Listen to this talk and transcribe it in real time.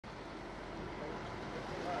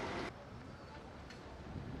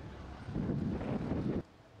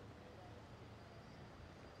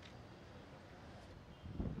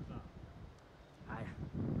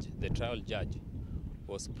the trial judge,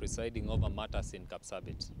 was presiding over matters in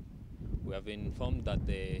Kapsabet. We have been informed that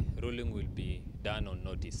the ruling will be done on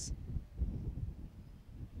notice.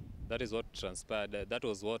 That is what transpired. That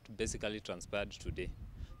was what basically transpired today.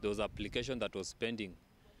 There was an application that was pending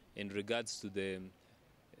in regards to the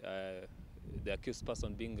accused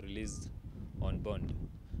person being released on bond.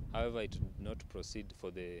 However, it did not proceed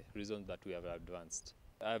for the reasons that we have advanced.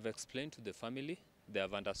 I have explained to the family. They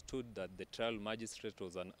have understood that the trial magistrate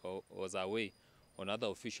was away on other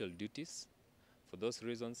official duties. For those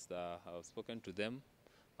reasons, I have spoken to them,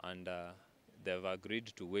 and they have agreed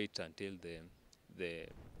to wait until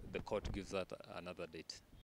the court gives that another date.